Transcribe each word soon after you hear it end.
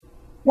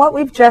What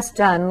we've just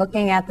done,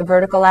 looking at the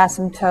vertical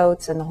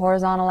asymptotes and the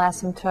horizontal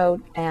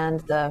asymptote and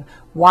the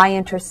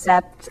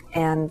y-intercept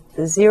and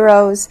the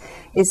zeros,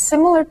 is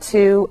similar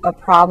to a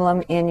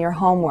problem in your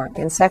homework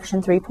in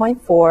section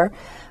 3.4.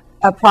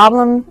 A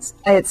problem,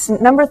 it's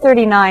number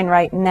 39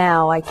 right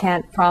now. I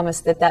can't promise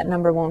that that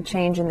number won't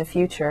change in the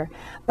future,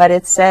 but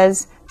it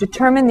says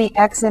determine the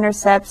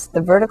x-intercepts,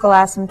 the vertical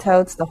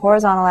asymptotes, the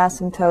horizontal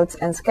asymptotes,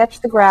 and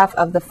sketch the graph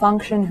of the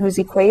function whose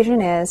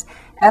equation is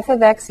f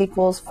of x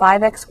equals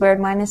 5x squared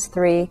minus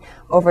 3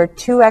 over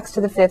 2x to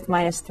the fifth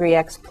minus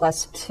 3x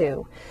plus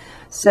 2.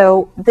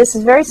 So this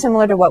is very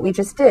similar to what we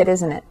just did,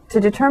 isn't it? To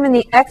determine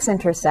the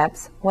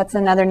x-intercepts, what's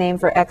another name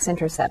for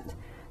x-intercept?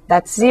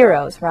 That's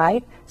zeros,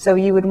 right? So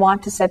you would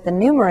want to set the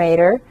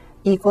numerator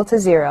equal to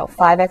 0,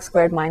 5x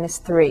squared minus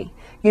 3.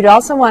 You'd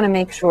also want to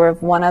make sure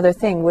of one other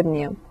thing, wouldn't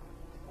you?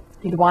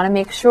 You'd want to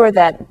make sure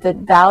that the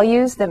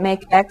values that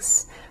make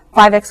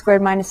 5x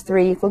squared minus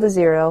 3 equal to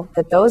 0,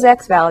 that those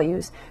x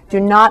values do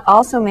not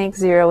also make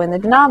 0 in the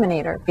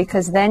denominator,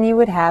 because then you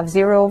would have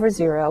 0 over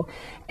 0,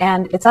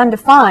 and it's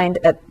undefined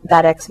at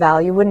that x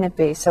value, wouldn't it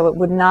be? So it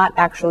would not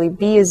actually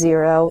be a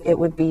 0. It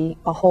would be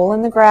a hole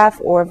in the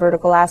graph or a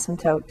vertical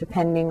asymptote,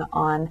 depending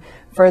on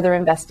further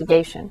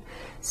investigation.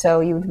 So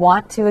you would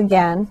want to,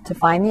 again, to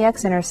find the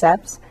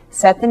x-intercepts,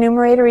 set the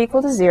numerator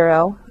equal to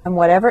 0, and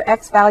whatever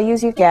x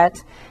values you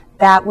get,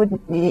 that would,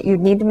 you'd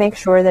need to make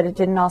sure that it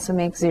didn't also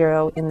make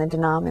 0 in the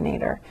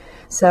denominator.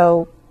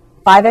 So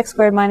 5x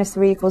squared minus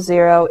 3 equals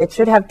 0. It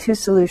should have two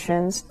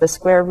solutions, the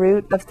square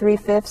root of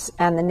 3/5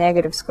 and the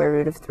negative square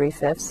root of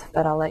 3/5,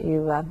 but I'll let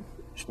you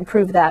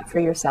prove that for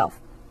yourself.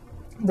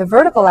 The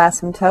vertical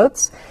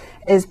asymptotes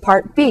is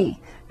part B.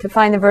 To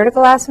find the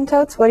vertical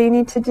asymptotes, what do you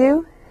need to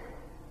do?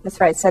 That's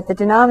right, set the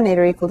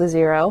denominator equal to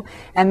 0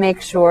 and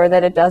make sure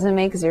that it doesn't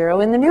make 0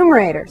 in the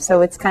numerator.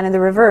 So it's kind of the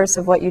reverse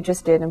of what you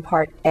just did in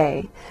part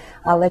A.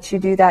 I'll let you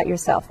do that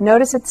yourself.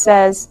 Notice it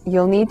says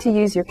you'll need to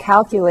use your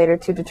calculator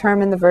to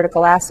determine the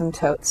vertical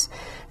asymptotes.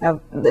 Now,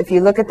 if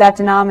you look at that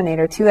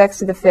denominator, 2x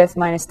to the fifth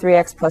minus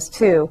 3x plus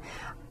 2,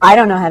 I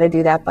don't know how to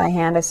do that by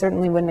hand. I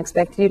certainly wouldn't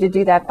expect you to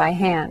do that by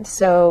hand.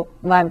 So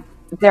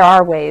there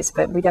are ways,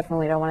 but we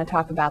definitely don't want to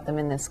talk about them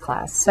in this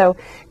class. So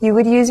you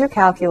would use your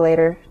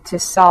calculator to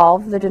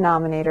solve the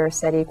denominator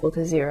set equal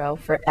to 0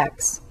 for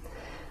x.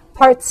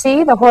 Part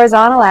C, the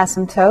horizontal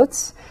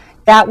asymptotes.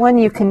 That one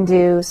you can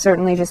do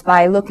certainly just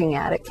by looking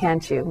at it,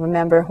 can't you?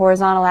 Remember,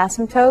 horizontal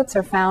asymptotes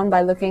are found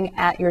by looking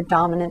at your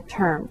dominant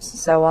terms.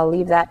 So I'll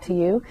leave that to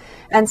you.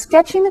 And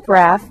sketching the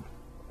graph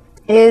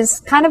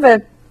is kind of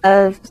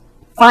a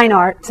fine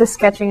art to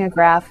sketching a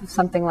graph of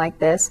something like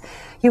this.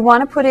 You want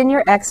to put in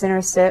your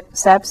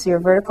x-intercepts, your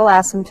vertical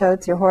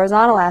asymptotes, your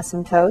horizontal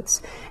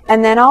asymptotes,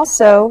 and then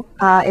also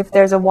if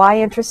there's a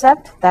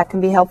y-intercept, that can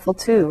be helpful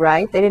too,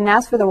 right? They didn't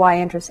ask for the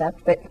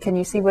y-intercept, but can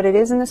you see what it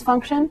is in this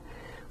function?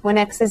 When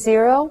x is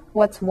 0,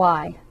 what's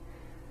y?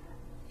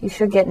 You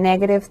should get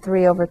negative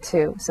 3 over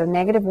 2, so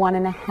negative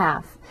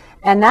 1.5.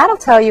 And that'll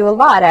tell you a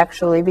lot,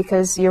 actually,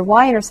 because your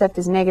y-intercept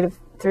is negative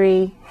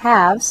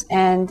 3/2,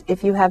 and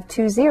if you have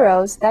two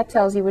zeros, that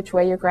tells you which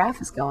way your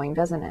graph is going,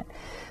 doesn't it?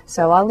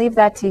 So I'll leave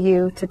that to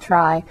you to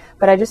try,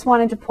 but I just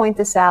wanted to point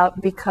this out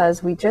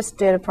because we just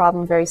did a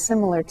problem very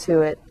similar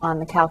to it on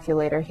the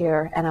calculator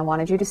here, and I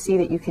wanted you to see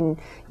that you can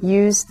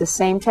use the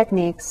same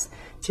techniques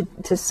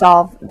to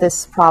solve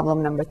this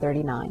problem number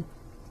 39.